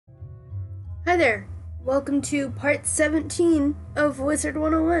Hi there, welcome to part 17 of Wizard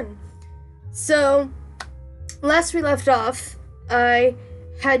 101. So, last we left off, I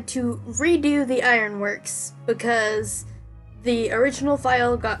had to redo the ironworks because the original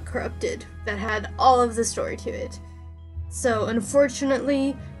file got corrupted that had all of the story to it. So,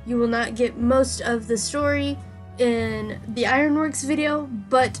 unfortunately, you will not get most of the story in the ironworks video,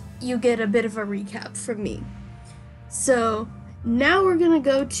 but you get a bit of a recap from me. So, now we're gonna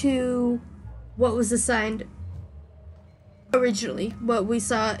go to what was assigned originally, what we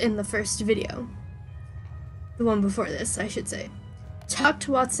saw in the first video. The one before this, I should say. Talk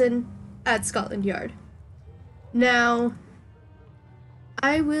to Watson at Scotland Yard. Now,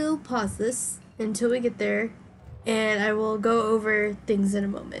 I will pause this until we get there, and I will go over things in a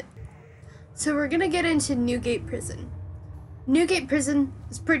moment. So we're gonna get into Newgate Prison. Newgate Prison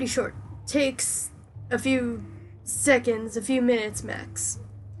is pretty short. Takes a few seconds, a few minutes max.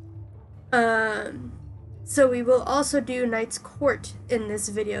 So we will also do Knight's Court in this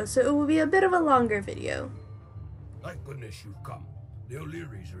video, so it will be a bit of a longer video. Thank goodness you've come. The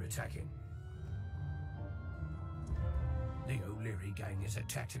O'Learys are attacking. The O'Leary gang is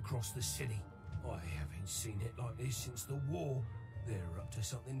attacked across the city. I haven't seen it like this since the war. They're up to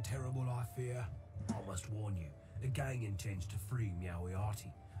something terrible, I fear. I must warn you, the gang intends to free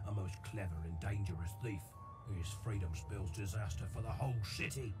Meowiarty, a most clever and dangerous thief. His freedom spells disaster for the whole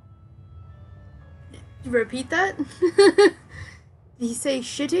city. Repeat that? Did he say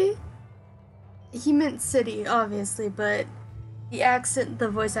shitty? He meant city, obviously, but the accent the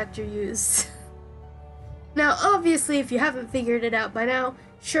voice actor used. Now, obviously, if you haven't figured it out by now,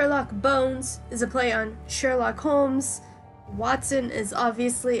 Sherlock Bones is a play on Sherlock Holmes. Watson is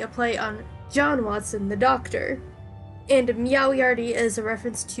obviously a play on John Watson, the Doctor. And Meowiarty is a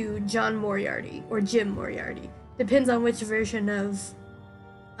reference to John Moriarty, or Jim Moriarty. Depends on which version of,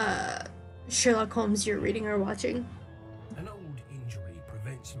 Sherlock Holmes you're reading or watching. An old injury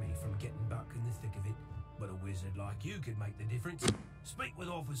prevents me from getting back in the thick of it, but a wizard like you could make the difference. Speak with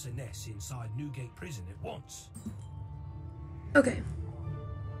Officer Ness inside Newgate Prison at once. Okay.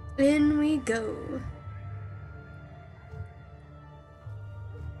 In we go.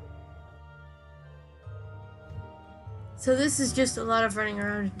 So this is just a lot of running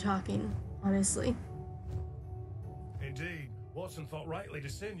around and talking, honestly. Indeed. Watson thought rightly to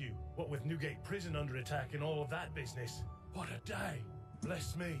send you, what with Newgate Prison under attack and all of that business. What a day.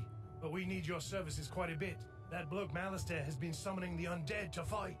 Bless me. But we need your services quite a bit. That bloke Malistaire has been summoning the undead to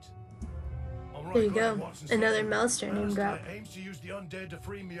fight. There you go. Another Malistaire name drop. Aims to use the undead to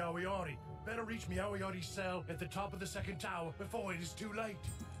free Meowiarty. Better reach Meowiarty's cell at the top of the second tower before it is too late.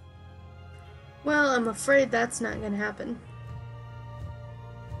 Well, I'm afraid that's not gonna happen.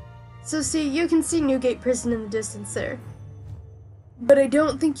 So see, you can see Newgate Prison in the distance there. But I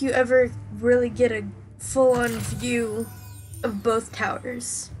don't think you ever really get a full-on view of both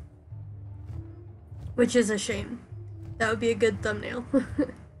towers. Which is a shame. That would be a good thumbnail.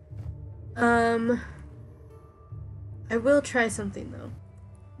 I will try something though.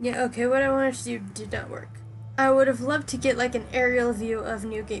 Yeah, okay, what I wanted to do did not work. I would have loved to get like an aerial view of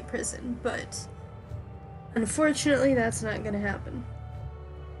Newgate Prison, but unfortunately that's not gonna happen.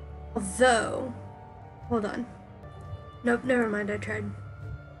 Although, hold on. Nope, never mind, I tried.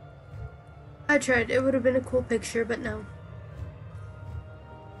 It would have been a cool picture, but no.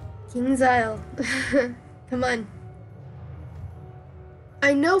 King's Isle. Come on.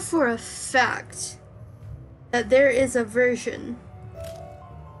 I know for a fact that there is a version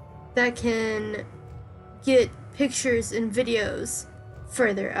that can get pictures and videos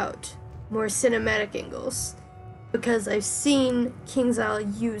further out, more cinematic angles, because I've seen King's Isle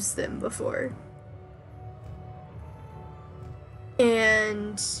use them before.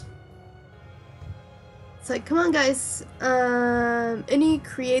 And it's like, come on guys, any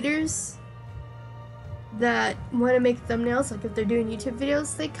creators that want to make thumbnails, like if they're doing YouTube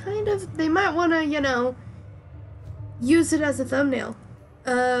videos, they might want to, you know, use it as a thumbnail.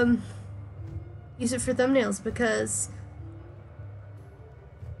 Use it for thumbnails because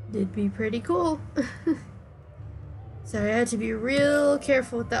it'd be pretty cool. Sorry, I had to be real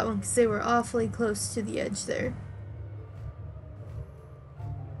careful with that one because they were awfully close to the edge there.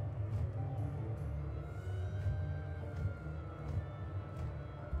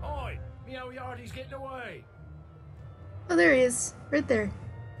 Meowiarty's getting away. Oh, there he is. Right there.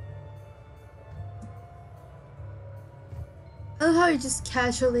 I love how he just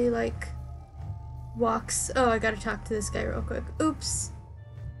casually, like, walks. Oh, I gotta talk to this guy real quick. Oops.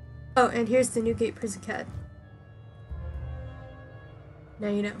 Oh, and here's the Newgate Prison Cat. Now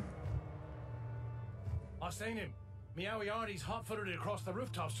you know. I've seen him. Meowiarty's hot-footed across the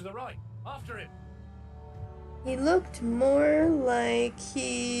rooftops to the right. After him. He looked more like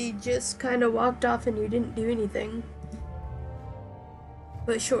he just kind of walked off and you didn't do anything.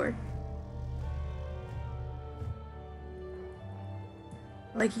 But sure.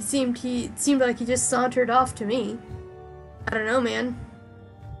 Like he seemed like he just sauntered off to me. I don't know, man.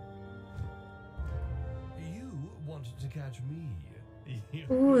 You wanted to catch me.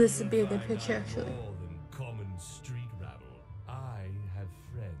 Ooh, this would be a good picture, actually. More than common street rabble. I have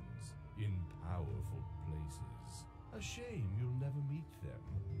friends in powerful places. A shame you'll never meet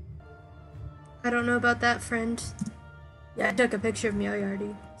them. I don't know about that, friend. Yeah, I took a picture of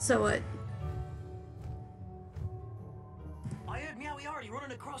Meowiarty. So what? I heard Meowiarty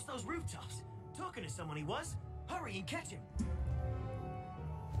running across those rooftops. Talking to someone he was. Hurry and catch him.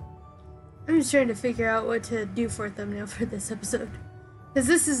 I'm just trying to figure out what to do for a thumbnail for this episode. Because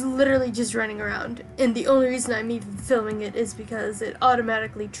this is literally just running around. And the only reason I'm even filming it is because it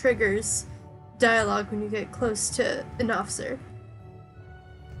automatically triggers dialogue when you get close to an officer.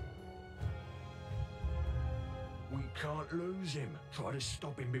 We can't lose him. Try to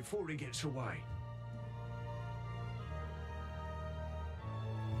stop him before he gets away.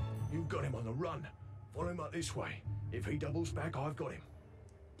 You've got him on the run. Follow him up this way. If he doubles back, I've got him.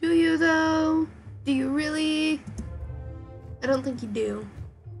 Do you, though? Do you really? I don't think you do.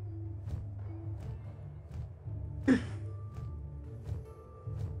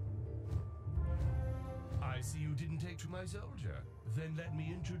 I see you didn't take to my soldier. Then let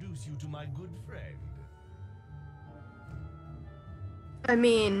me introduce you to my good friend. I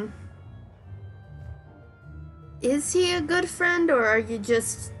mean, is he a good friend, or are you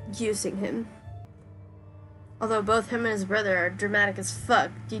just using him? Although both him and his brother are dramatic as fuck.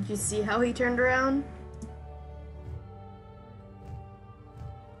 Did you see how he turned around?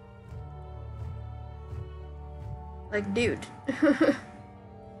 Like, dude.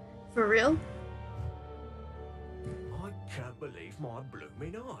 For real? I can't believe my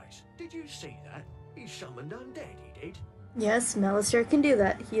blooming eyes. Did you see that? He summoned undead, he did. Yes, Malister can do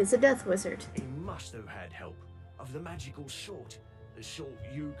that. He is a death wizard. He must have had help. Of the magical sort. The sort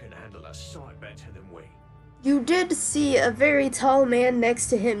you can handle a sight better than we. You did see a very tall man next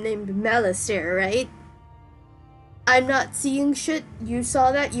to him named Malister, right? I'm not seeing shit. You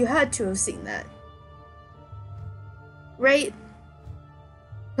saw that? You had to have seen that. Right?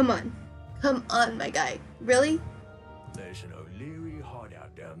 Come on. Come on, my guy. Really? There's an O'Leary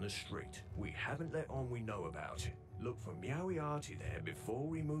hideout down the street. We haven't let on we know about it. Look for Meowiarty there before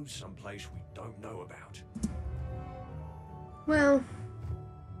we move someplace we don't know about. Well,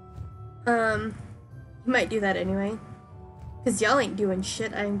 you might do that anyway. Cause y'all ain't doing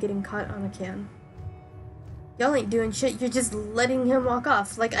shit. I am getting caught on a can. Y'all ain't doing shit. You're just letting him walk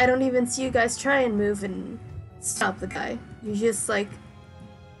off. Like, I don't even see you guys try and move and stop the guy. You just, like,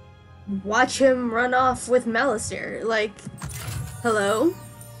 watch him run off with Malister. Like, hello?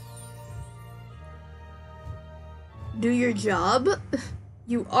 Do your job?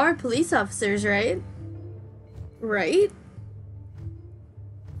 You are police officers, right? Right?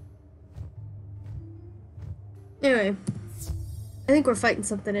 Anyway, I think we're fighting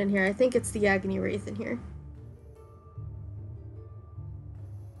something in here. I think it's the Agony Wraith in here.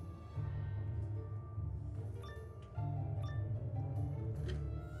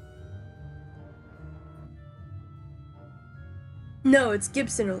 No, it's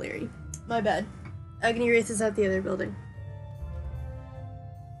Gibson O'Leary. My bad. Agony Wraith is at the other building.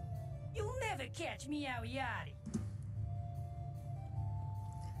 You'll never catch Meowiarty.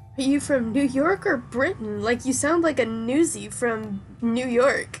 Are you from New York or Britain? Like, you sound like a newsie from New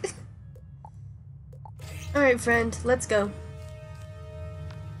York. Alright, friend, let's go.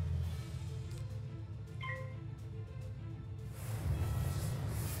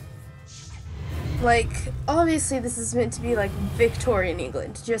 Like, obviously this is meant to be like Victorian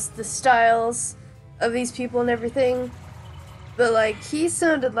England, just the styles of these people and everything. But like, he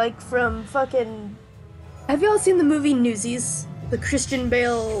sounded like from fucking... Have y'all seen the movie Newsies? The Christian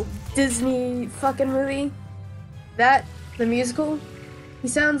Bale Disney fucking movie? That, the musical? He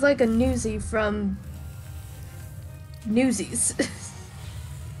sounds like a newsie from Newsies.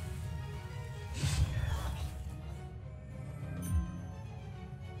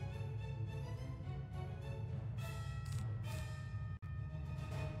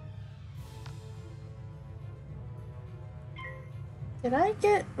 Did I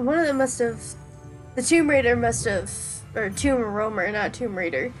get... One of them must have... The Tomb Raider must have... Or Tomb Roamer, not Tomb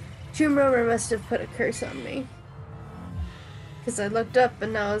Raider. Tomb Roamer must have put a curse on me. Because I looked up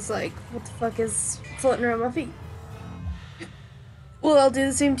and I was like, what the fuck is floating around my feet? Well, I'll do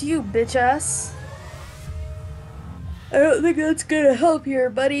the same to you, bitch ass. I don't think that's gonna help here,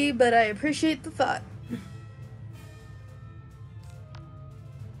 buddy, but I appreciate the thought.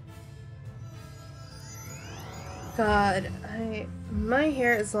 God, my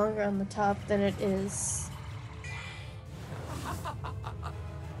hair is longer on the top than it is.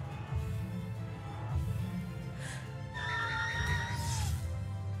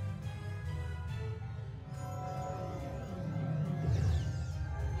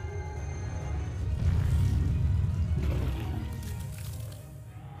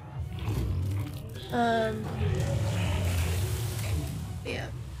 Yeah.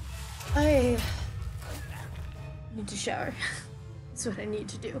 I need to shower. That's what I need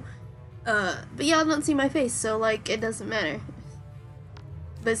to do. But y'all don't see my face, so like it doesn't matter.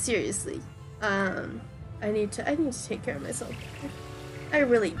 But seriously, I need to take care of myself. I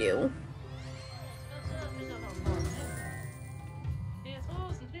really do.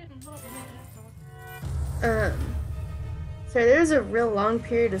 So there's a real long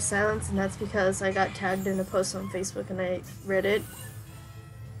period of silence, and that's because I got tagged in a post on Facebook and I read it.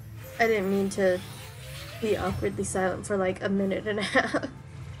 I didn't mean to be awkwardly silent for like a minute and a half.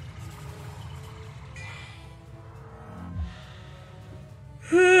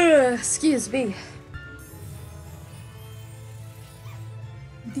 Excuse me.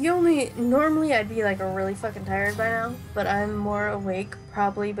 Normally I'd be like really fucking tired by now, but I'm more awake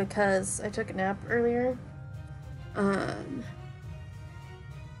probably because I took a nap earlier.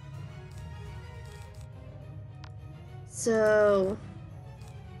 So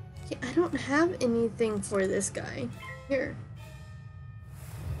yeah, I don't have anything for this guy. Here.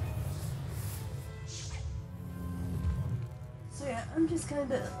 So yeah,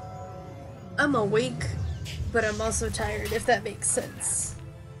 I'm awake, but I'm also tired, if that makes sense.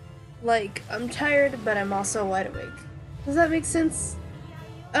 Like, I'm tired, but I'm also wide awake. Does that make sense?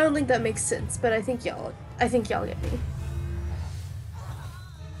 I don't think that makes sense, but I think y'all get me.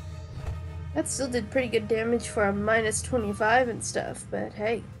 That still did pretty good damage for a minus 25 and stuff, but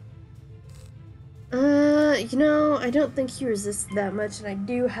hey. You know, I don't think he resists that much, and I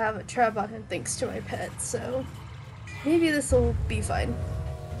do have a trap on him thanks to my pet, so maybe this will be fine.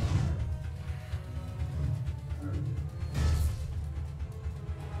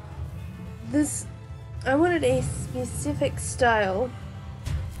 I wanted a specific style,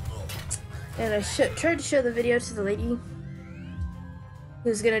 and I tried to show the video to the lady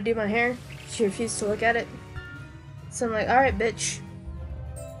who's gonna do my hair. She refused to look at it, so I'm like, alright, bitch.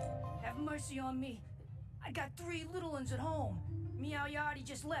 Have mercy on me. I got 3 little ones at home. Meowiarty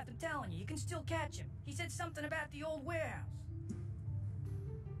just left, I'm telling you. You can still catch him. He said something about the old warehouse.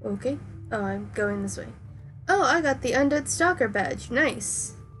 Okay. Oh, I'm going this way. Oh, I got the Undead Stalker badge.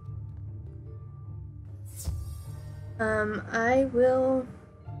 Nice. I will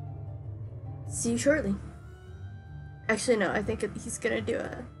see you shortly. Actually, no, I think he's gonna do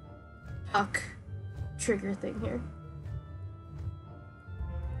a talk trigger thing here.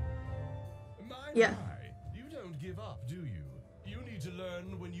 Yeah. You don't give up, do you? You need to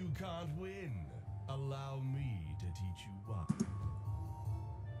learn when you can't win. Allow me to teach you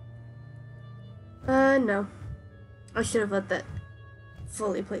why. No. I should have let that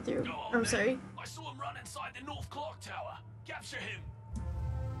fully play through. Oh, I'm sorry. I saw him run inside the North Clock Tower. Capture him.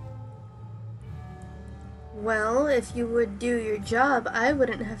 Well, if you would do your job, I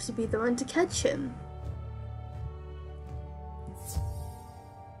wouldn't have to be the one to catch him.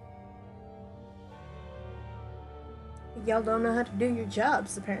 Y'all don't know how to do your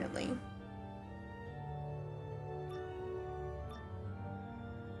jobs, apparently.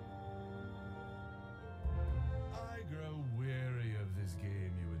 I grow weary of this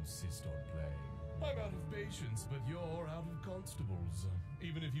game you insist on playing. I'm out of patience, but you're out of constables.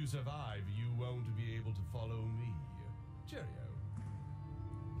 Even if you survive, you won't be able to follow me. Cheerio.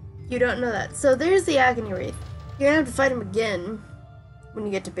 You don't know that. So there's the Agony Wraith. You're gonna have to fight him again when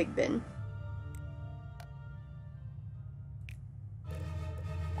you get to Big Ben.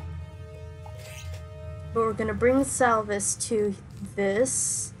 But we're gonna bring Salvis to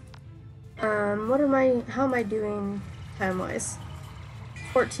this. How am I doing time-wise?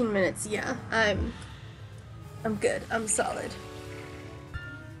 14 minutes, yeah. I'm good. I'm solid.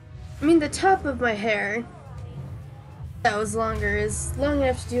 I mean, the top of my hair that was longer is long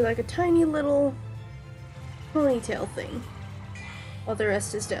enough to do like a tiny little ponytail thing while the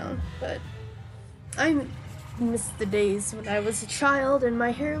rest is down, but I miss the days when I was a child and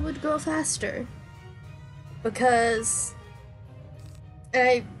my hair would grow faster. Because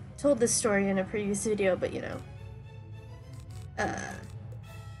I told this story in a previous video, but you know,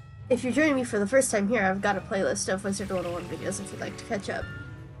 if you're joining me for the first time here, I've got a playlist of Wizard101 videos if you'd like to catch up.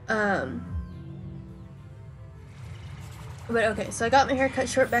 But okay, so I got my hair cut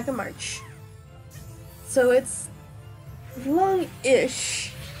short back in March. So it's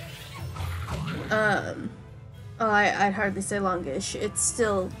long-ish. I'd hardly say longish. It's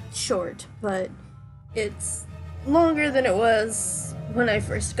still short, but it's longer than it was when I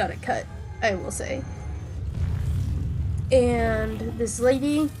first got it cut, I will say. And this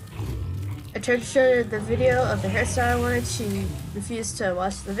lady, I tried to show her the video of the hairstyle I wanted. She refused to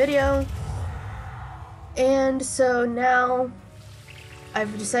watch the video. And so now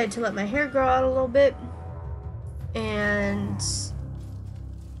I've decided to let my hair grow out a little bit. And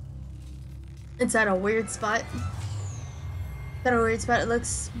it's at a weird spot. It's at a weird spot. It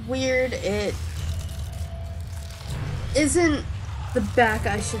looks weird. It isn't, the back,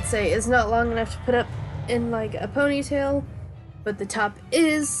 I should say, is not long enough to put up in like a ponytail, but the top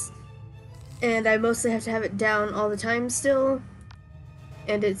is. And I mostly have to have it down all the time still.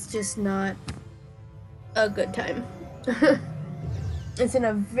 And it's just not a good time. It's at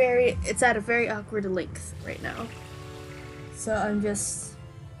a very awkward length right now. So I'm just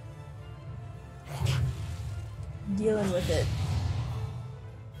dealing with it.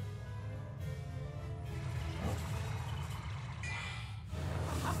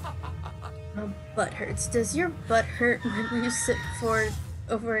 My butt hurts. Does your butt hurt when you sit for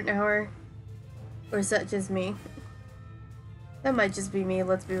over an hour? Or is that just me? That might just be me,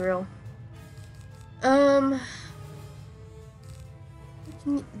 let's be real.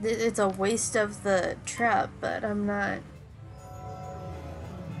 It's a waste of the trap, but I'm not.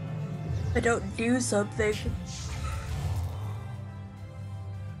 I don't do something.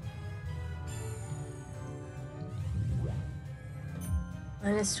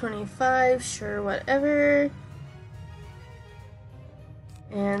 Minus 25, sure, whatever.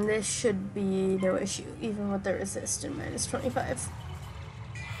 And this should be no issue, even with the resist and minus 25.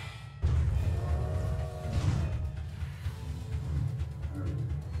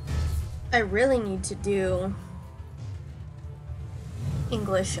 I really need to do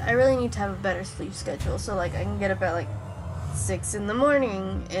English. I really need to have a better sleep schedule, so like I can get up at like 6 in the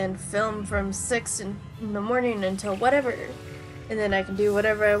morning and film from 6 in the morning until whatever. And then I can do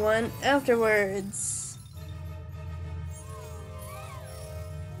whatever I want afterwards.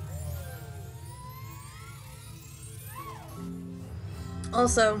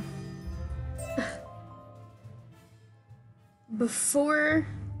 Also, before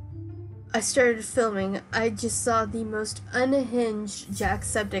I started filming, I just saw the most unhinged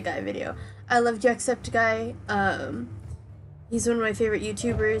Jacksepticeye video. I love Jacksepticeye. He's one of my favorite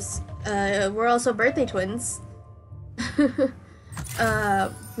YouTubers. We're also birthday twins.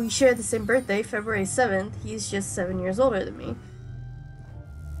 We share the same birthday, February 7th. He's just 7 years older than me.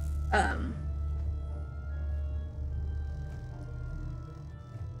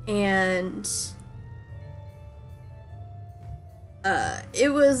 And it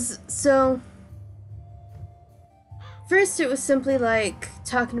was, so first it was simply like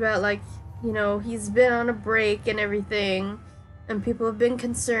talking about like, you know, he's been on a break and everything, and people have been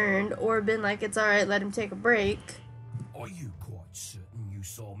concerned or been like, it's alright, let him take a break. Are you quite certain you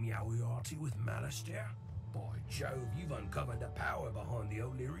saw Meowiarty with Malistaire? By Jove, you've uncovered the power behind the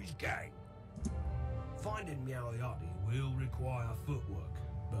O'Leary's gang. Finding Meowiarty will require footwork,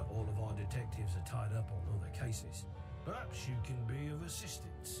 but all of our detectives are tied up on other cases. Perhaps you can be of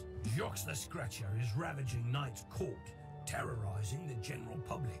assistance. Jacques the Scratcher is ravaging Knight's Court, terrorizing the general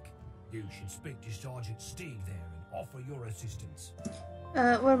public. You should speak to Sergeant Steve there and offer your assistance.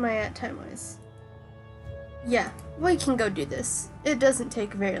 Where am I at time-wise? Yeah, we can go do this. It doesn't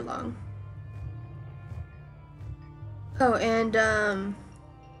take very long. Oh, and,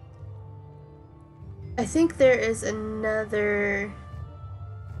 I think there is another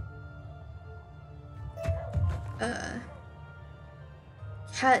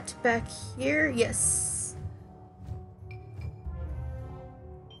cat back here. Yes,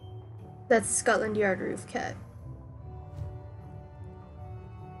 that's the Scotland Yard roof cat.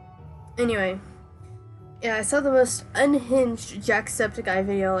 Anyway, yeah, I saw the most unhinged Jacksepticeye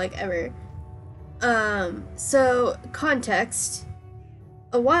video like ever. So context,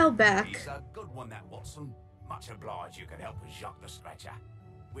 a while back. He's a good one, that Watson. Much obliged you could help with Jacques the Scratcher.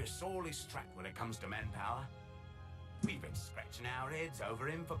 We're sorely strapped when it comes to manpower. We've been scratching our heads over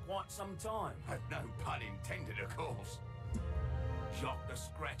him for quite some time. No pun intended, of course. Jacques the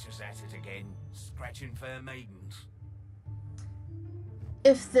Scratcher's at it again, scratching fair maidens.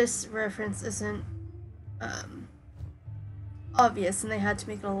 If this reference isn't obvious, and they had to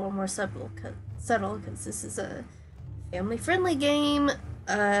make it a little more subtle because this is a family-friendly game,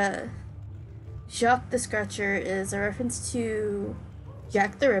 Jacques the Scratcher is a reference to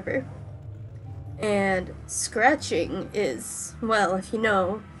Jack the Ripper. And scratching is, well, if you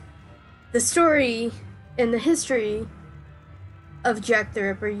know the story and the history of Jack the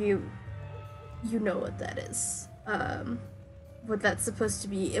Ripper, you know what that is. What that's supposed to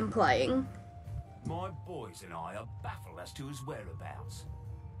be implying. My boys and I are baffled as to his whereabouts.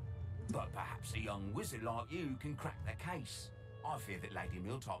 But perhaps a young wizard like you can crack the case. I fear that Lady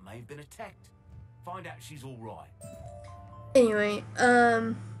Miltop may have been attacked. Find out she's all right. Anyway,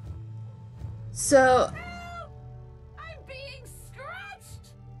 so... Help! I'm being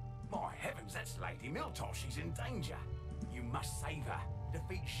scratched! My heavens, that's Lady Miltop. She's in danger. You must save her.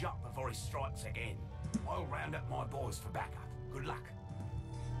 Defeat Jacques before he strikes again. I'll round up my boys for backup. Good luck.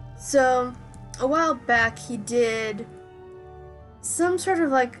 So, a while back he did some sort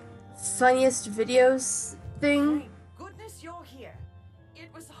of like funniest videos thing. Thank goodness you're here.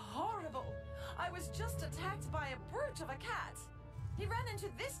 It was horrible. I was just attacked by a brute of a cat. He ran into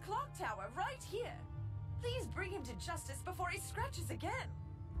this clock tower right here. Please bring him to justice before he scratches again.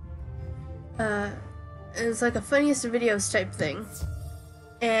 It was like a funniest videos type thing.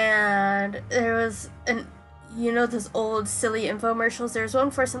 And there was an, you know, those old silly infomercials. There's one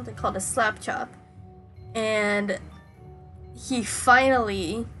for something called a slap chop. And he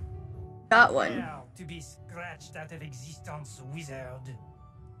finally got one. Well, to be scratched out of existence, wizard.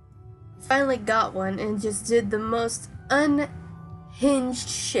 Finally got one and just did the most unhinged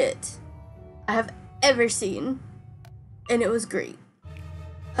shit I have ever seen. And it was great.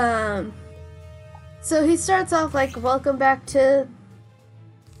 So he starts off like, welcome back to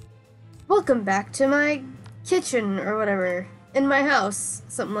my kitchen or whatever, in my house,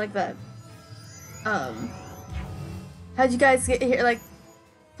 something like that. How'd you guys get here? Like,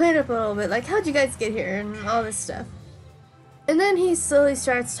 played up a little bit, like, how'd you guys get here and all this stuff. And then he slowly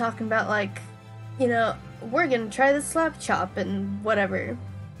starts talking about like, you know, we're gonna try the slap chop and whatever.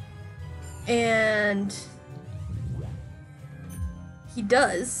 And he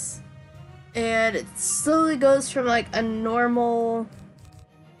does. And it slowly goes from like a normal,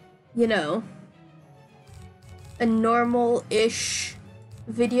 you know, a normal-ish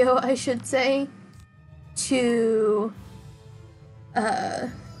video, I should say, to,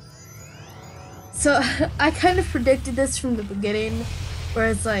 so I kind of predicted this from the beginning, where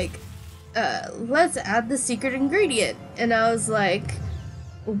it's like, let's add the secret ingredient. And I was like,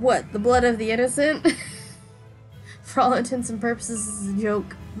 what, the blood of the innocent? For all intents and purposes, this is a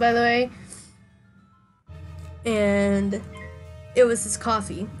joke, by the way. And it was his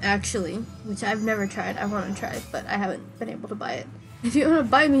coffee, actually, which I've never tried. I want to try it, but I haven't been able to buy it. If you want to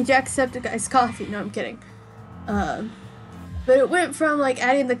buy me Jacksepticeye's coffee, no, I'm kidding. But it went from like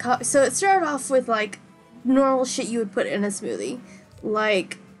adding the coffee, so it started off with like normal shit you would put in a smoothie,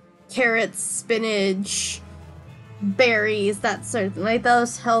 like carrots, spinach, berries, that sort of thing, like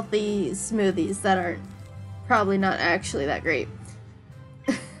those healthy smoothies that aren't probably not actually that great.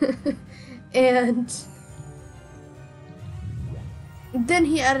 And then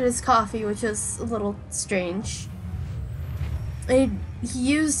he added his coffee, which was a little strange. He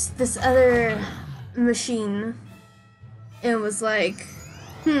used this other machine and was like,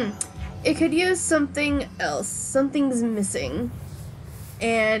 it could use something else. Something's missing.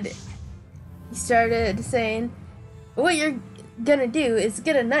 And he started saying, what you're gonna do is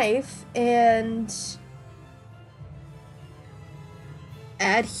get a knife and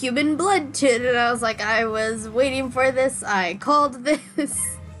add human blood to it. And I was like, I was waiting for this, I called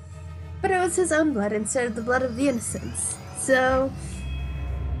this. But it was his own blood instead of the blood of the innocents. So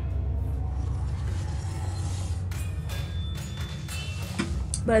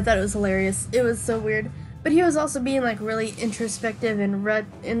but I thought it was hilarious. It was so weird. But he was also being like really introspective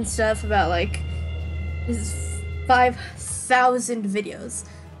and stuff about like his 5,000 videos.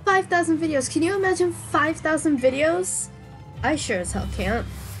 5,000 videos. Can you imagine 5,000 videos? I sure as hell can't.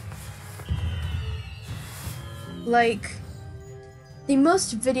 Like, the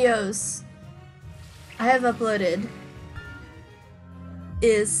most videos I have uploaded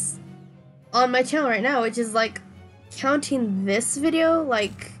is on my channel right now, which is like, counting this video,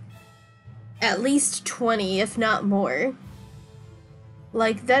 like, at least 20, if not more.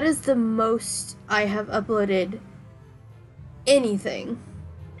 Like, that is the most I have uploaded anything.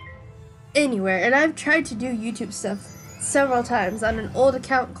 Anywhere. And I've tried to do YouTube stuff several times on an old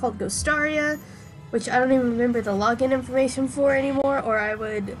account called Ghostaria, which I don't even remember the login information for anymore, or I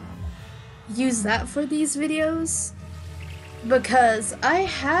would use that for these videos. Because I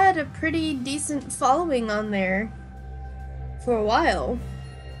had a pretty decent following on there for a while.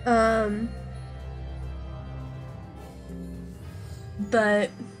 But,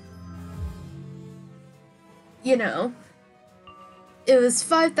 you know, It was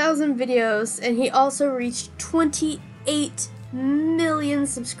 5,000 videos, and he also reached 28 million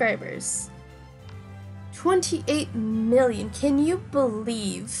subscribers. 28 million. Can you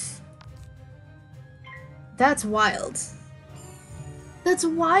believe? That's wild. That's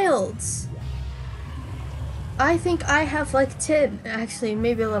wild. I think I have like 10. Actually,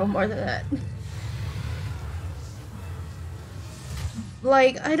 maybe a little more than that.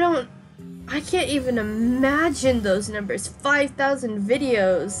 Like, I can't even imagine those numbers. 5,000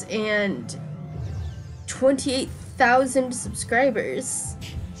 videos and 28,000 subscribers.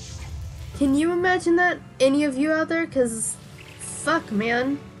 Can you imagine that? Any of you out there? Cause fuck,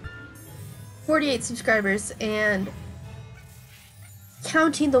 man. 48 subscribers, and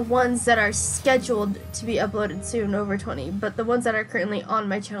counting the ones that are scheduled to be uploaded soon, over 20, but the ones that are currently on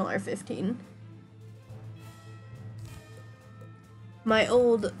my channel are 15. My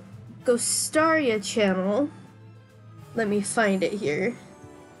old Ghostaria channel, let me find it here.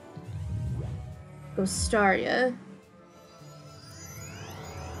 Ghostaria.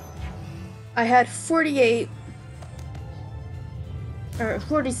 I had 47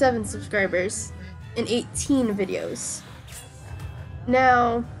 subscribers and 18 videos.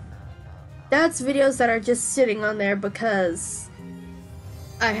 Now, that's videos that are just sitting on there because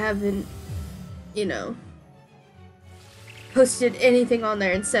I haven't, you know, posted anything on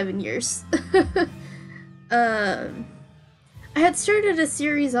there in 7 years. I had started a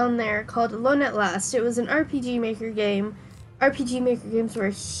series on there called Alone at Last. It was an RPG Maker game. RPG Maker games were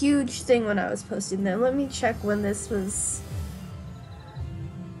a huge thing when I was posting them. Let me check when this was.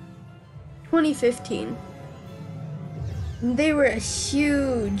 2015. They were a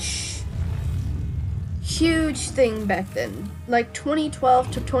huge thing back then. Like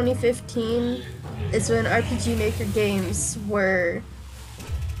 2012 to 2015 is when RPG Maker games were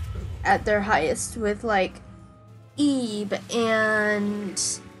at their highest, with like Eve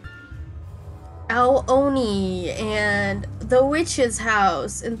and Al Oni and The Witch's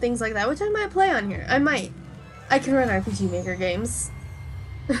House and things like that, which I might play on here. I can run RPG Maker games.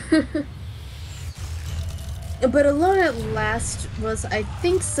 But Alone at Last was, I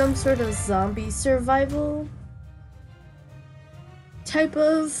think, some sort of zombie survival type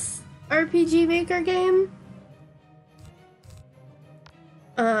of RPG Maker game.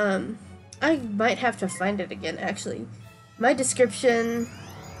 I might have to find it again, actually. My description...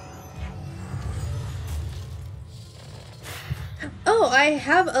 Oh, I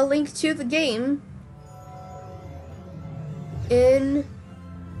have a link to the game in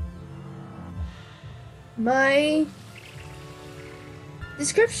my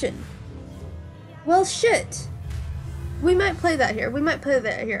description. Well, shit. We might play that here.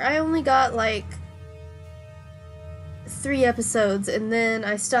 I only got like 3 episodes, and then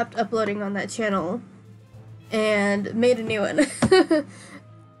I stopped uploading on that channel and made a new one.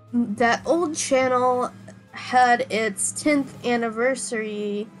 That old channel had its 10th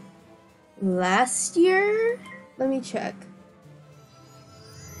anniversary last year? Let me check.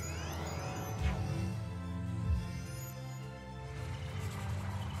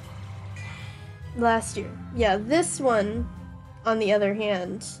 Last year. Yeah, this one, on the other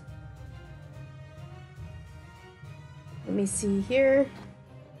hand, let me see here.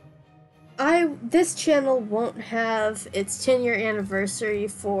 This channel won't have its 10-year anniversary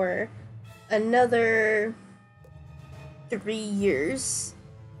for another 3 years.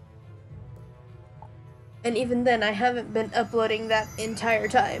 And even then, I haven't been uploading that entire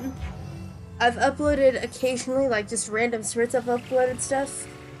time. I've uploaded occasionally, like just random spurts of uploaded stuff,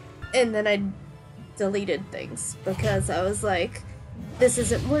 and then I deleted things because I was like, this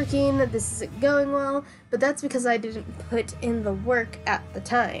isn't working, this isn't going well, but that's because I didn't put in the work at the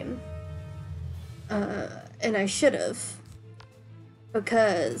time. And I should have,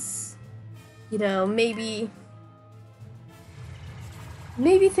 because, you know, maybe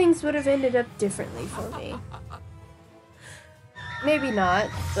things would have ended up differently for me. Maybe not,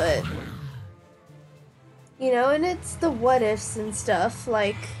 but, you know, and it's the what ifs and stuff,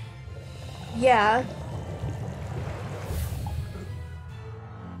 like, yeah.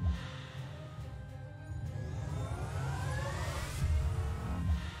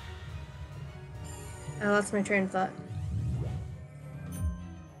 I lost my train of thought.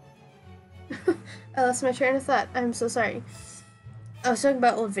 I lost my train of thought. I'm so sorry. I was talking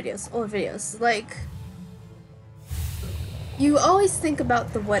about old videos. Like, you always think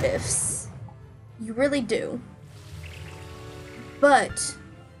about the what ifs. You really do. But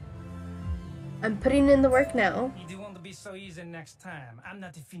I'm putting in the work now. It won't be so easy next time. I'm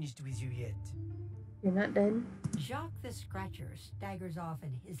not finished with you yet. You're not done? Jacques the Scratcher staggers off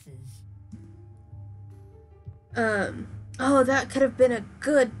and hisses. Oh, that could have been a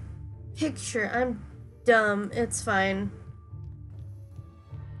good picture. I'm dumb. It's fine.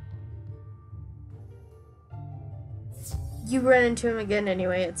 You run into him again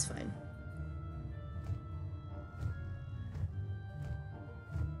anyway, it's fine.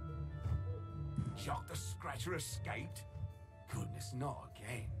 Jacques the Scratcher escaped? Goodness, not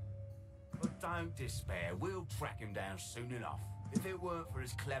again. But don't despair, we'll track him down soon enough. If it weren't for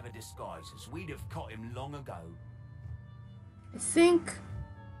his clever disguises, we'd have caught him long ago. I think...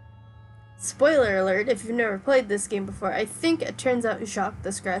 Spoiler alert, if you've never played this game before, I think it turns out Jacques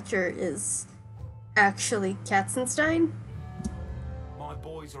the Scratcher is actually Katzenstein. My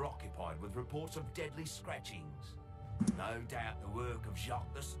boys are occupied with reports of deadly scratchings. No doubt the work of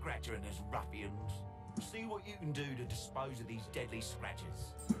Jacques the Scratcher and his ruffians. See what you can do to dispose of these deadly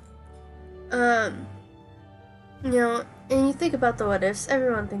scratches. You know, and you think about the what ifs,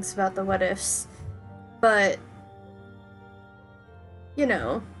 everyone thinks about the what ifs, but, you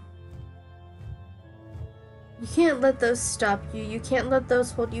know, you can't let those stop you, you can't let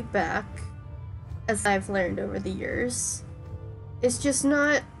those hold you back, as I've learned over the years. It's just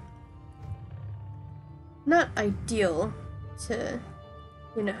not ideal to,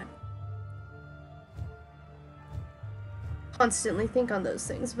 you know, constantly think on those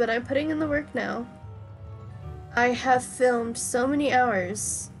things, but I'm putting in the work now. I have filmed so many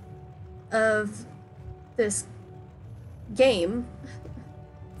hours of this game,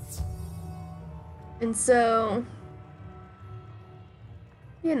 and so,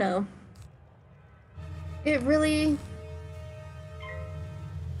 you know, it really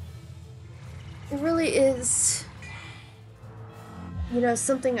is, you know,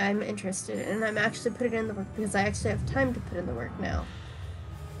 something I'm interested in, and I'm actually putting in the work because I actually have time to put in the work now.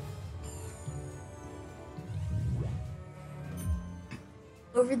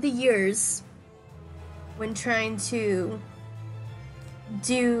 Over the years, when trying to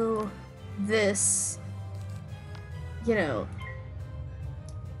do this, you know,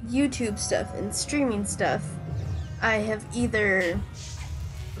 YouTube stuff and streaming stuff, I have either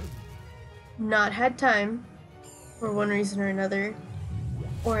not had time for one reason or another,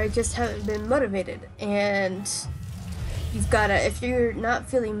 or I just haven't been motivated. And you've gotta, if you're not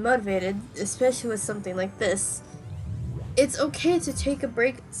feeling motivated, especially with something like this, it's okay to take a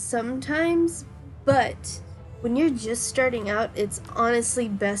break sometimes, but when you're just starting out, it's honestly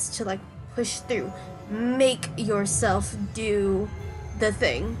best to, like, push through. Make yourself do the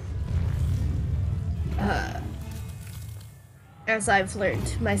thing. As I've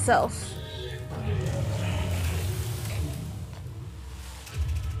learned myself.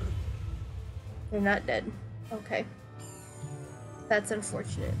 They're not dead. Okay. That's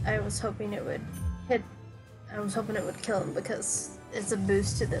unfortunate. I was hoping it would kill him because it's a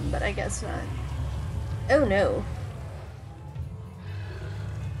boost to them, but I guess not. Oh no.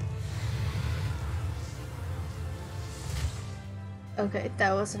 Okay,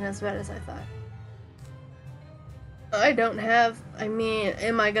 that wasn't as bad as I thought. I mean,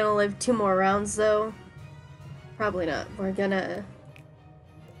 am I gonna live 2 more rounds though? Probably not. We're gonna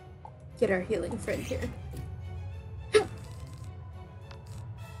get our healing friend here.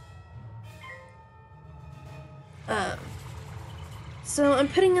 So I'm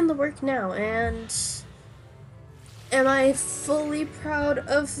putting in the work now, and am I fully proud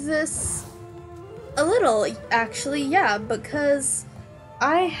of this? A little, actually, yeah, because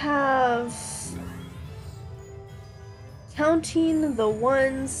I have, counting the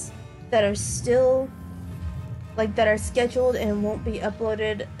ones that are still, like, that are scheduled and won't be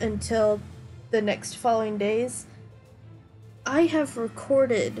uploaded until the next following days, I have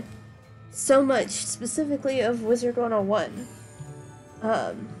recorded so much, specifically of Wizard101.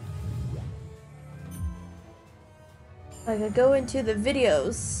 I could go into the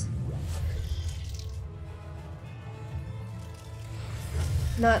videos.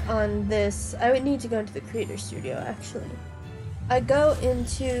 Not on this. I would need to go into the creator studio, actually. I go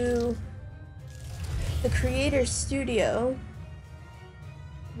into the creator studio.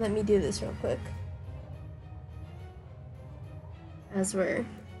 Let me do this real quick. As we're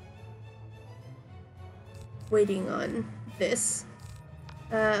waiting on this.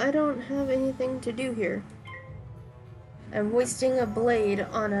 I don't have anything to do here. I'm wasting a blade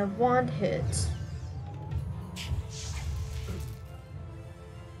on a wand hit.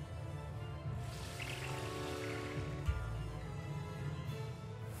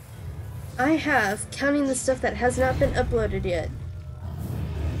 I have, counting the stuff that has not been uploaded yet,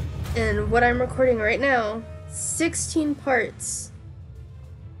 and what I'm recording right now, 16 parts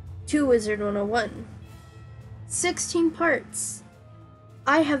to Wizard101. 16 parts.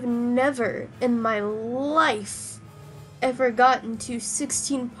 I have never in my life ever gotten to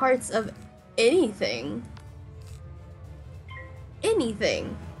 16 parts of anything.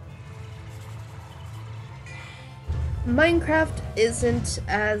 Anything. Minecraft isn't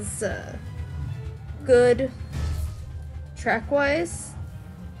as good track-wise.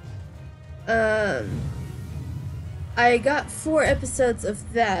 I got 4 episodes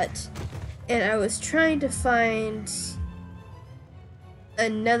of that, and I was trying to find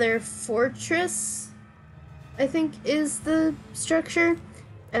another fortress, I think is the structure,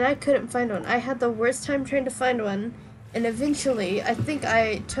 and I couldn't find one. I had the worst time trying to find one, and eventually I think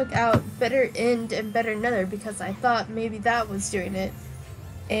I took out Better End and Better Nether because I thought maybe that was doing it,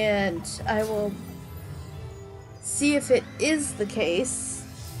 and I will see if it is the case,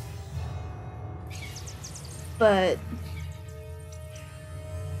 but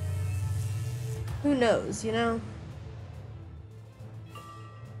who knows, you know?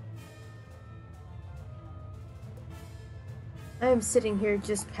 I am sitting here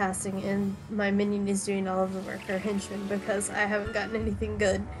just passing and my minion is doing all of the work, or henchman, because I haven't gotten anything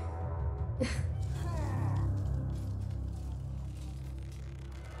good.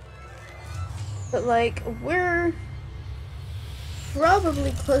 But like, we're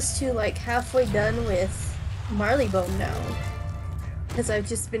probably close to like halfway done with Marleybone now. Because I've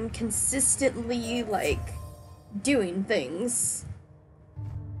just been consistently like doing things.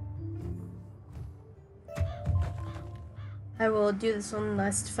 I will do this one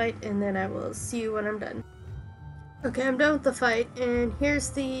last fight and then I will see you when I'm done. Okay, I'm done with the fight, and here's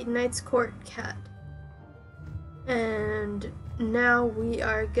the Knight's Court cat. And now we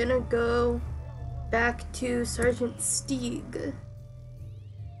are gonna go back to Sergeant Steeg.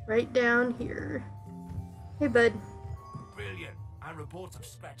 Right down here. Hey, bud. Brilliant. Our reports of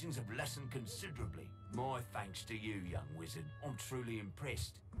scratchings have lessened considerably. My thanks to you, young wizard. I'm truly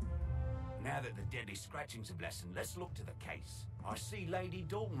impressed. Now that the deadly scratchings have lessened, let's look to the case. I see Lady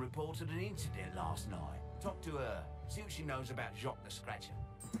Dalton reported an incident last night. Talk to her. See what she knows about Jacques the Scratcher.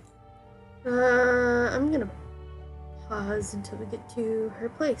 I'm gonna pause until we get to her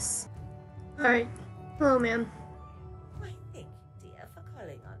place. Alright. Hello, ma'am. Why, thank you, dear, for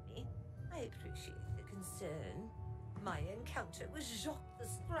calling on me. I appreciate the concern. My encounter with Jacques the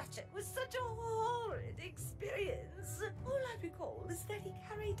Scratcher was such a horrid experience. All I recall is that he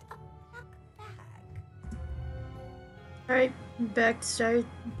carried a black bag. Alright, back to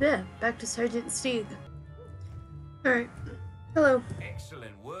Sergeant Steeg. Alright. Hello.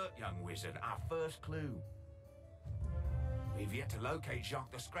 Excellent work, young wizard. Our first clue. We've yet to locate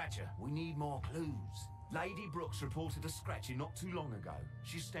Jacques the Scratcher. We need more clues. Lady Brooks reported a scratching not too long ago.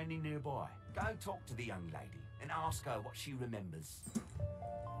 She's standing nearby. Go talk to the young lady and ask her what she remembers.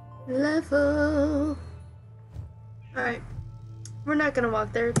 Level. Alright. We're not gonna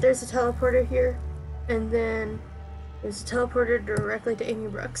walk there. There's a teleporter here. And then there's a teleporter directly to Amy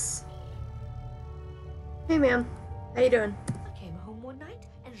Brooks. Hey, ma'am. How you doing? I came home one night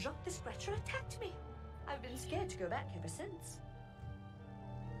and Jacques the Scratcher attacked me. I've been scared to go back ever since.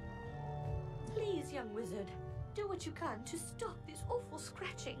 Please, young wizard, do what you can to stop these awful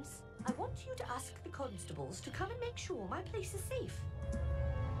scratchings. I want you to ask the constables to come and make sure my place is safe.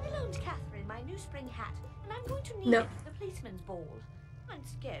 I loaned Catherine my new spring hat, and I'm going to need it for the policeman's ball. I'm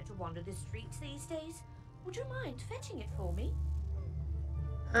scared to wander the streets these days. Would you mind fetching it for me?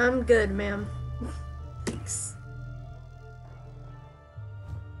 I'm good, ma'am. Thanks.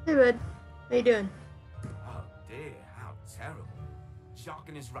 Hey, bud. How you doing? Oh dear, how terrible. Jacques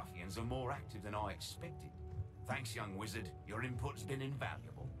and his ruffians are more active than I expected. Thanks, young wizard. Your input's been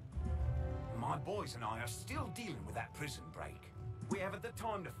invaluable. My boys and I are still dealing with that prison break. We haven't the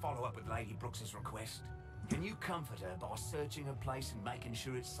time to follow up with Lady Brooks's request. Can you comfort her by searching her place and making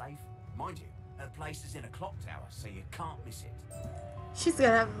sure it's safe? Mind you, her place is in a clock tower, so you can't miss it. She's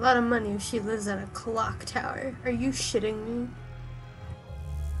gotta have a lot of money if she lives in a clock tower. Are you shitting me?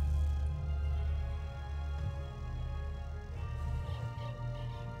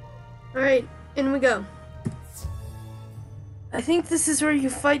 Alright, in we go. I think this is where you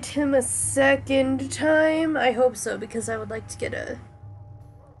fight him a second time. I hope so, because I would like to get a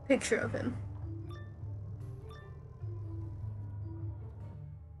picture of him.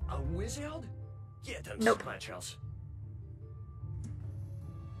 A wizard? Get them Nope. scratchers.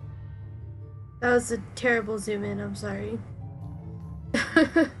 That was a terrible zoom in, I'm sorry.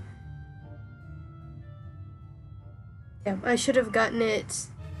 Yeah, I should have gotten it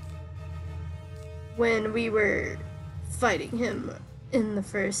when we were fighting him in the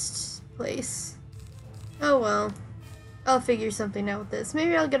first place. Oh well. I'll figure something out with this.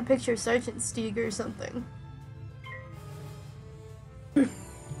 Maybe I'll get a picture of Sergeant Steeg or something.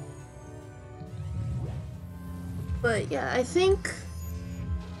 But yeah, I think...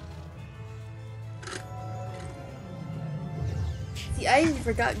 See, I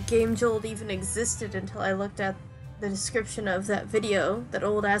forgot Game Jolt even existed until I looked at the description of that video, that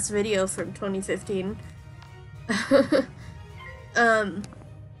old-ass video from 2015.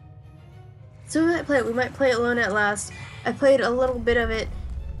 So we might play it Alone at Last. I played a little bit of it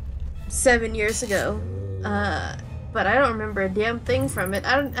 7 years ago, but I don't remember a damn thing from it.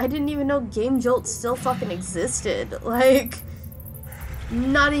 I didn't even know Game Jolt still fucking existed. Like,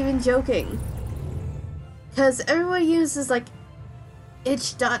 not even joking. Because everyone uses, like,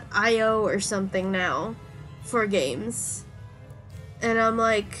 itch.io or something now for games. And I'm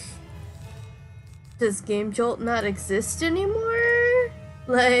like, does Game Jolt not exist anymore?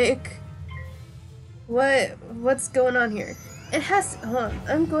 Like, what's going on here? It has, hold on,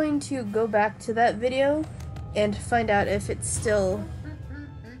 I'm going to go back to that video and find out if it's still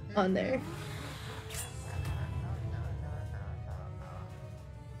on there.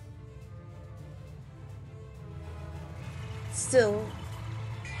 Still,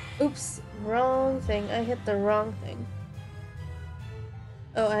 oops, wrong thing. I hit the wrong thing.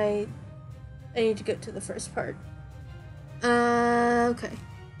 Oh, I need to go to the first part. Okay.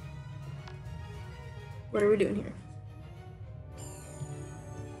 What are we doing here?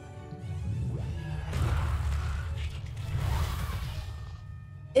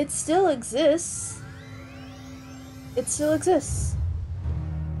 It still exists. It still exists.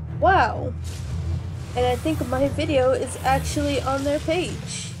 Wow. And I think my video is actually on their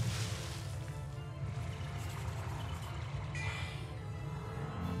page.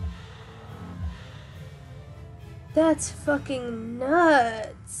 That's fucking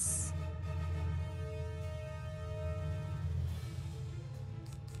nuts.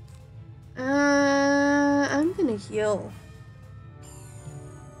 I'm gonna heal.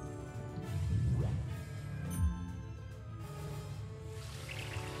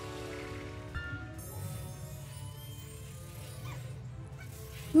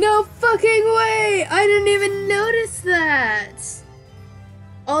 No fucking way! I didn't even notice that!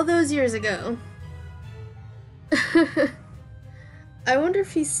 All those years ago. I wonder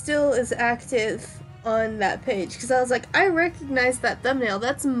if he still is active on that page, because I was like, I recognize that thumbnail.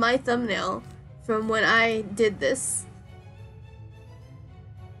 That's my thumbnail from when I did this.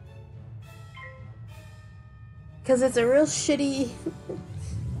 Because it's a real shitty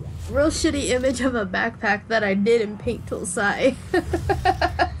image of a backpack that I did in Paint Tool Sai.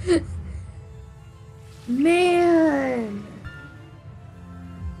 Man!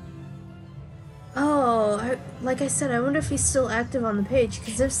 Oh, like I said, I wonder if he's still active on the page,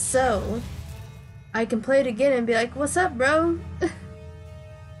 because if so, I can play it again and be like, what's up, bro?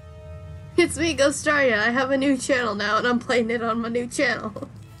 It's me, Ghostaria. I have a new channel now, and I'm playing it on my new channel.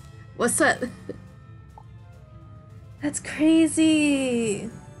 What's up? That's crazy!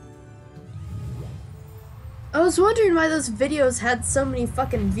 I was wondering why those videos had so many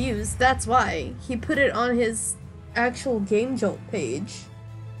fucking views. That's why. He put it on his actual Game Jolt page.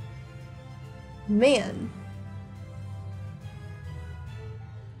 Man.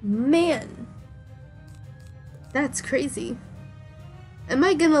 Man. That's crazy. Am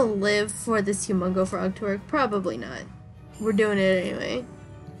I gonna live for this Humongo Frog tour? Probably not. We're doing it anyway.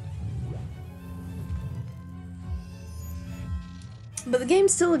 But the game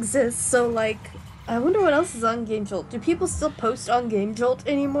still exists, so like, I wonder what else is on Game Jolt. Do people still post on Game Jolt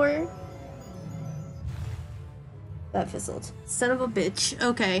anymore? That fizzled. Son of a bitch.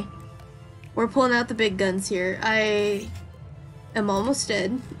 Okay. We're pulling out the big guns here. I am almost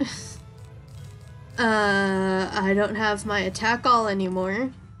dead. I don't have my attack all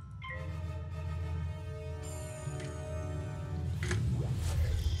anymore.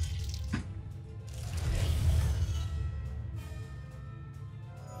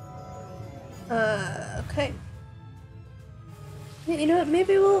 Okay. You know what?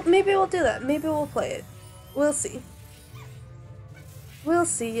 Maybe we'll do that. Maybe we'll play it. We'll see. We'll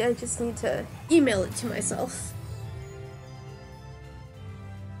see. I just need to email it to myself.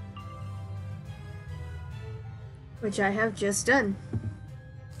 Which I have just done.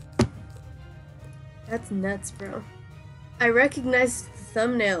 That's nuts, bro. I recognized the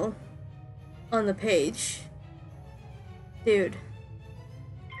thumbnail on the page. Dude.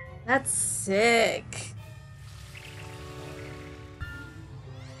 That's sick.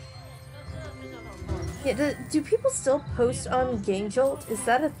 Yeah, do people still post on Game Jolt? Is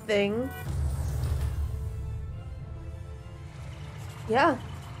that a thing? Yeah.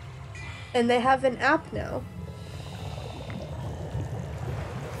 And they have an app now.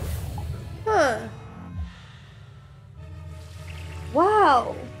 Huh.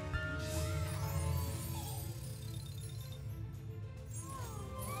 Wow.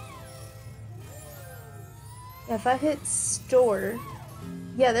 If I hit store,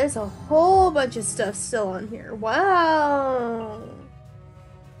 yeah, there's a whole bunch of stuff still on here. Wow.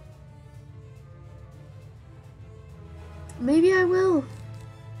 Maybe I will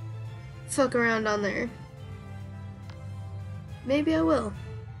fuck around on there. Maybe I will.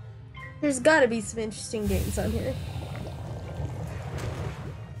 There's gotta be some interesting games on here.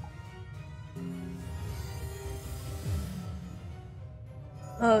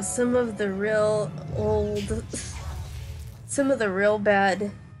 Oh, some of the real old, some of the real bad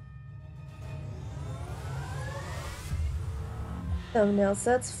thumbnails.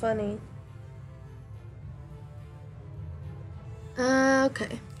 That's funny.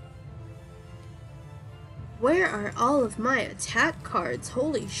 Okay. Where are all of my attack cards?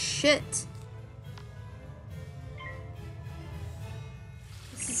 Holy shit.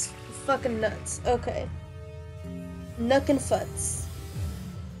 This is fucking nuts. Okay. Nuck and Futz.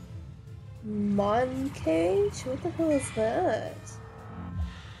 Moncage? What the hell is that?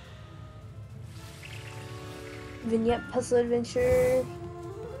 Vignette Puzzle Adventure.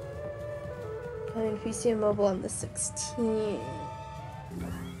 Coming PC and mobile on the 16th.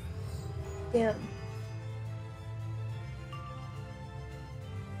 Damn.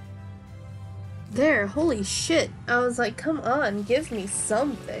 There, holy shit. I was like, come on, give me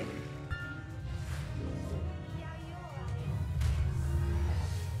something.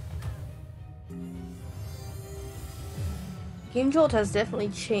 Game Jolt has definitely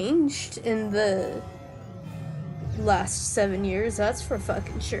changed in the last 7 years, that's for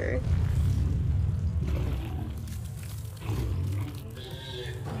fucking sure.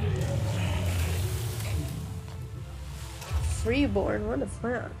 Freeborn, what a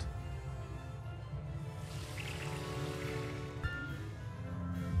flat.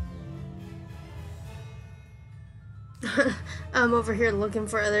 I'm over here looking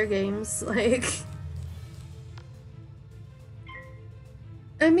for other games, like...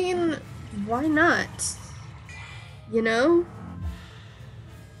 I mean, why not? You know?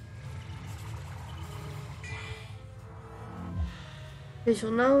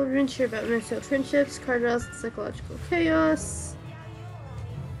 Visual novel adventure about mental friendships, card draws, and psychological chaos.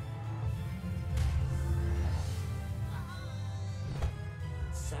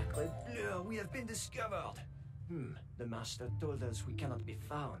 Sacre bleu, we have been discovered. The master told us we cannot be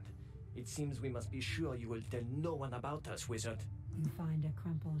found. It seems we must be sure you will tell no one about us, wizard. You find a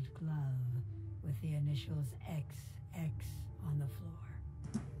crumpled glove with the initials XX on the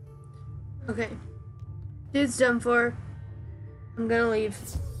floor. Okay. Dude's done for. I'm gonna leave.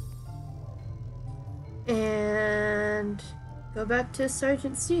 And go back to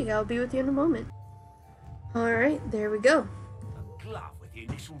Sergeant Stieg. I'll be with you in a moment. Alright, there we go. A glove with the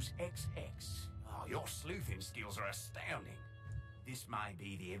initials XX. Oh, your sleuthing skills are astounding. This may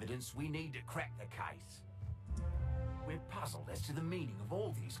be the evidence we need to crack the case. We're puzzled as to the meaning of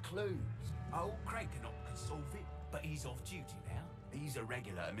all these clues. Old Crankenop could solve it, but he's off duty now. He's a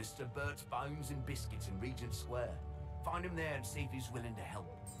regular at Mr. Bert's Bones and Biscuits in Regent Square. Find him there and see if he's willing to help.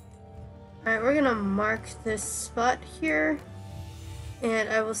 Alright, we're gonna mark this spot here. And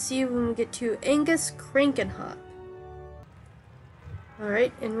I will see you when we get to Angus Crankenhop.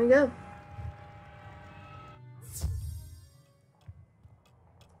 Alright, in we go.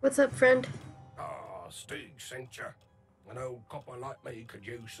 What's up, friend? Ah, Stieg sent you. An old copper like me could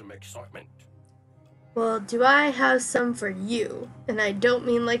use some excitement. Well, do I have some for you? And I don't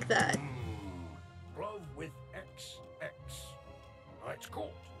mean like that. Glove with XX. Knight's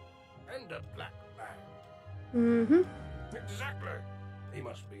Court. And a black bag. Mm-hmm. Exactly. He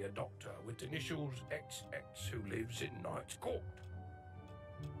must be a doctor with initials XX who lives in Knight's Court.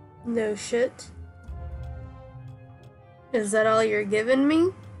 No shit. Is that all you're giving me?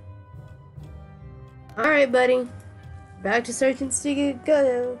 Alright, buddy. Back to Sergeant Stieg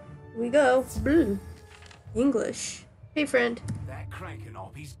we go. Blue. English. Hey, friend. That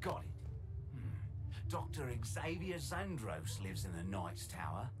Crankenop, he's got it. Dr. Xavier Zandros lives in the Knight's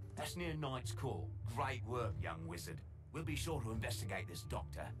Tower. That's near Knight's Court. Great work, young wizard. We'll be sure to investigate this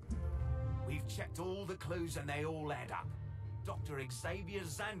doctor. We've checked all the clues and they all add up. Dr. Xavier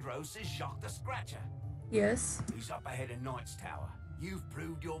Zandros is Jacques the Scratcher. Yes. He's up ahead of Knight's Tower. You've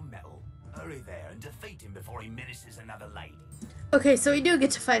proved your mettle. Hurry there and defeat him before he menaces another lady. Okay, so we do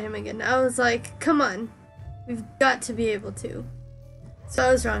get to fight him again. I was like, come on. We've got to be able to. So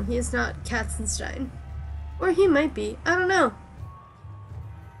I was wrong. He is not Katzenstein. Or he might be. I don't know.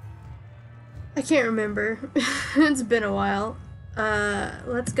 I can't remember. It's been a while.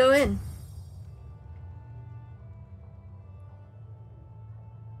 Let's go in.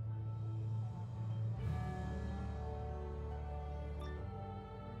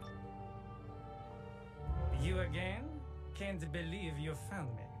 You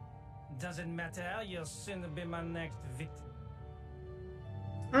Doesn't matter, you'll soon be my next victim.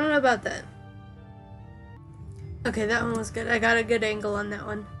 I don't know about that. Okay, that one was good. I got a good angle on that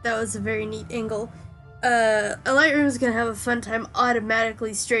one. That was a very neat angle. A Lightroom is gonna have a fun time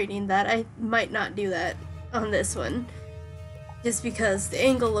automatically straightening that. I might not do that on this one. Just because the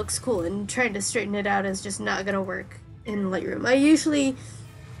angle looks cool and trying to straighten it out is just not gonna work in Lightroom. I usually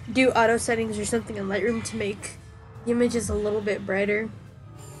do auto settings or something in Lightroom to make the images a little bit brighter.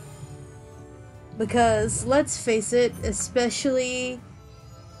 Because, let's face it, especially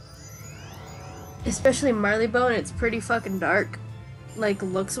Marleybone, it's pretty fucking dark, like,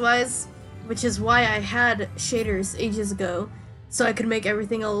 looks-wise, which is why I had shaders ages ago, so I could make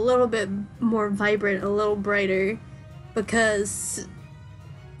everything a little bit more vibrant, a little brighter, because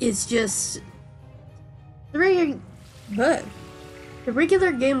it's just... The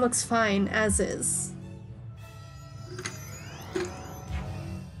regular game looks fine as is.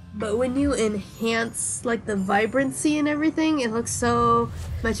 But when you enhance, like, the vibrancy and everything, it looks so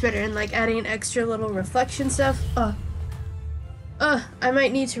much better. And, like, adding extra little reflection stuff, I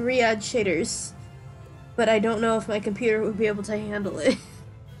might need to re-add shaders. But I don't know if my computer would be able to handle it.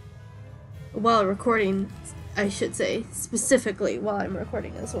 While recording, I should say. Specifically while I'm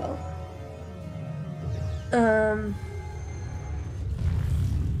recording as well.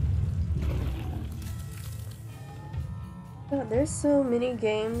 God, there's so many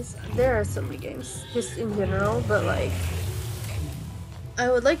games. There are so many games, just in general, but like, I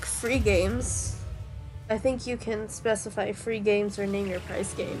would like free games. I think you can specify free games or name your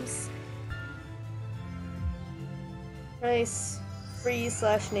price games. Price, free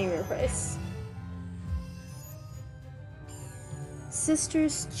 / name your price.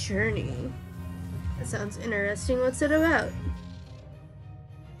 Sister's Journey. That sounds interesting. What's it about?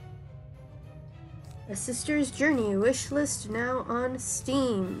 A Sister's Journey wishlist now on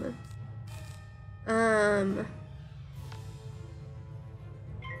Steam.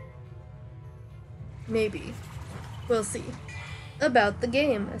 Maybe. We'll see. About the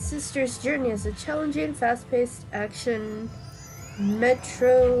game. A Sister's Journey is a challenging, fast-paced action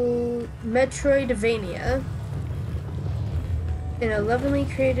Metroidvania in a lovingly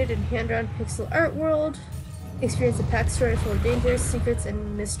created and hand-drawn pixel art world. Experience a packed story full of dangers, secrets,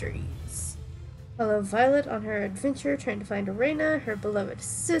 and mysteries. Follow Violet on her adventure trying to find Reina, her beloved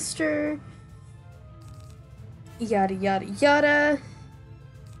sister. Yada yada yada.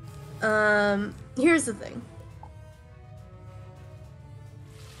 Here's the thing.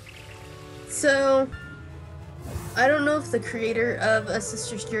 So, I don't know if the creator of A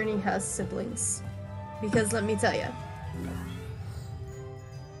Sister's Journey has siblings. Because let me tell you.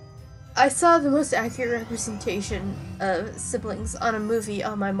 I saw the most accurate representation of siblings on a movie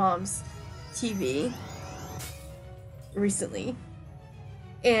on my mom's TV recently,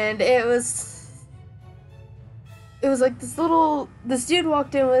 and it was like this dude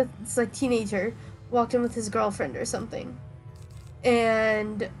walked in with this like teenager walked in with his girlfriend or something,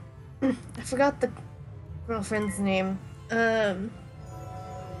 and I forgot the girlfriend's name, but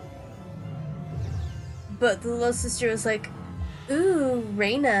the little sister was like, ooh,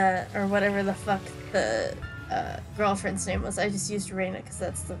 Reina, or whatever the fuck the girlfriend's name was. I just used Reina because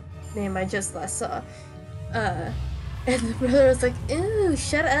that's the name I just last saw. And the brother was like, ooh,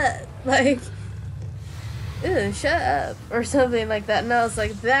 shut up. Like, ooh, shut up. Or something like that. And I was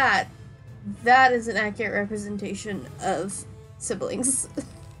like, that is an accurate representation of siblings.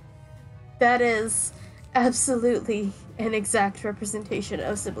 That is absolutely an exact representation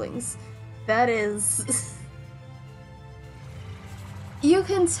of siblings. That is... You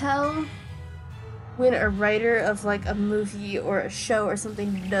can tell when a writer of like a movie or a show or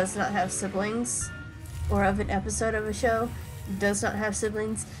something does not have siblings, or of an episode of a show does not have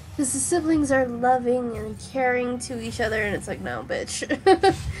siblings, because the siblings are loving and caring to each other, and it's like, no, bitch.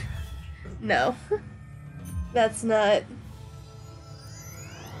 No. That's not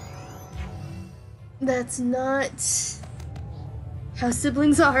how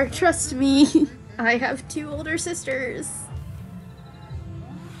siblings are, trust me. I have 2 older sisters.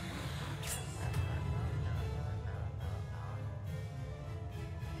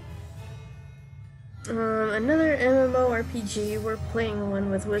 Another MMORPG. We're playing one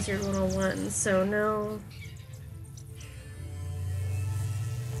with Wizard101, so no.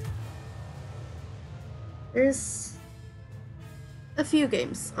 There's a few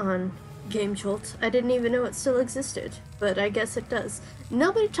games on Game Jolt. I didn't even know it still existed, but I guess it does.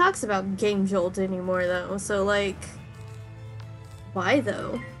 Nobody talks about Game Jolt anymore, though, so, like, why,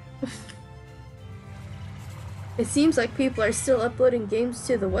 though? It seems like people are still uploading games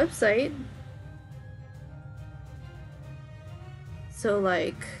to the website. So,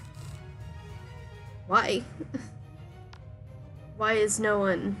 like, Why? Why is no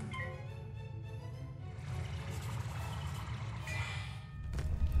one...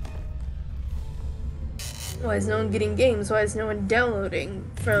 Why is no one getting games? Why is no one downloading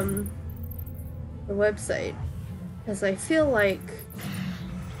from the website? Because I feel like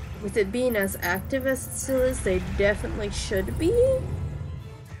with it being as active as it still is, they definitely should be.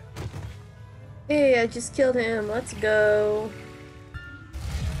 Hey, I just killed him. Let's go.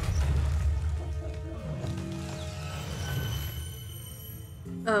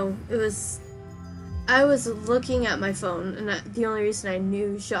 Oh, it was... I was looking at my phone, and the only reason I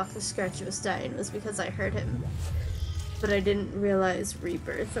knew Jacques the Scratcher was dying was because I heard him. But I didn't realize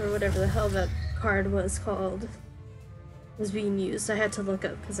Rebirth, or whatever the hell that card was called, was being used. I had to look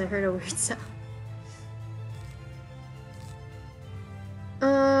up because I heard a weird sound.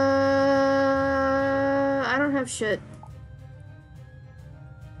 I don't have shit.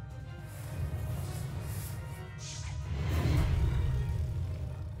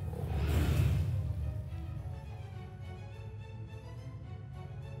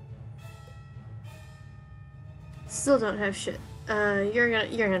 Still don't have shit. You're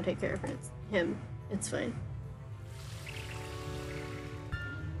gonna take care of him. It's fine.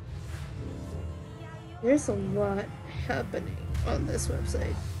 There's a lot happening on this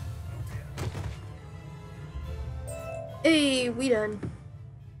website. Hey, we done.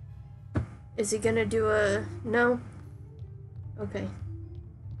 Is he gonna do a... no? Okay.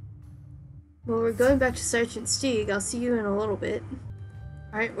 Well, we're going back to Sergeant Stieg. I'll see you in a little bit.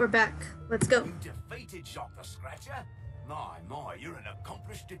 Alright, we're back. Let's go. You defeated Jacques the Scratcher? My, you're an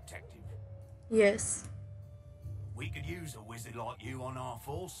accomplished detective. Yes. We could use a wizard like you on our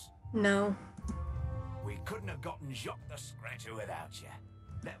force. No. We couldn't have gotten Jacques the Scratcher without you.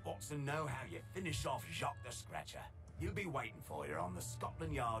 Let Watson know how you finish off Jacques the Scratcher. He'll be waiting for you on the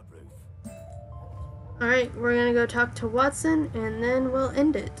Scotland Yard roof. Alright, we're gonna go talk to Watson, and then we'll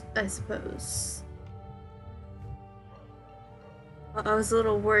end it, I suppose. I was a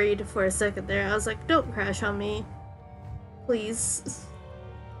little worried for a second there. I was like, don't crash on me. Please.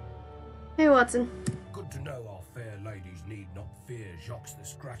 Hey, Watson. Good to know our fair ladies need not fear Jacques the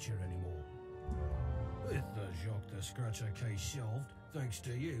Scratcher anymore. With the Jacques the Scratcher case solved, thanks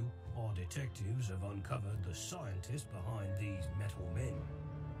to you, our detectives have uncovered the scientist behind these metal men.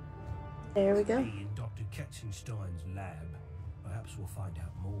 There we go. In Dr. Katzenstein's lab, perhaps we'll find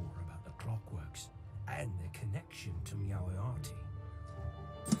out more about the clockworks and their connection to Meowiarty.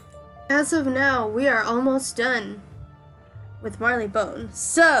 As of now, we are almost done with Marleybone.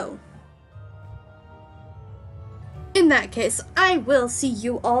 So, in that case, I will see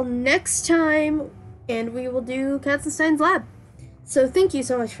you all next time, and we will do Katzenstein's lab. So thank you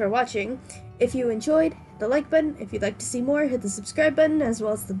so much for watching. If you enjoyed, hit the like button. If you'd like to see more, hit the subscribe button, as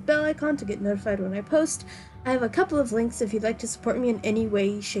well as the bell icon to get notified when I post. I have a couple of links if you'd like to support me in any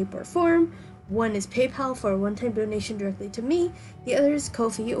way, shape, or form. One is PayPal for a one-time donation directly to me. The other is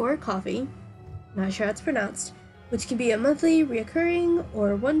Ko-fi or Coffee, not sure how it's pronounced, which can be a monthly, reoccurring,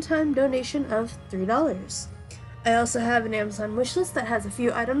 or one-time donation of $3. I also have an Amazon wishlist that has a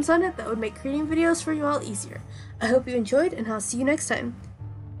few items on it that would make creating videos for you all easier. I hope you enjoyed, and I'll see you next time.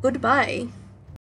 Goodbye.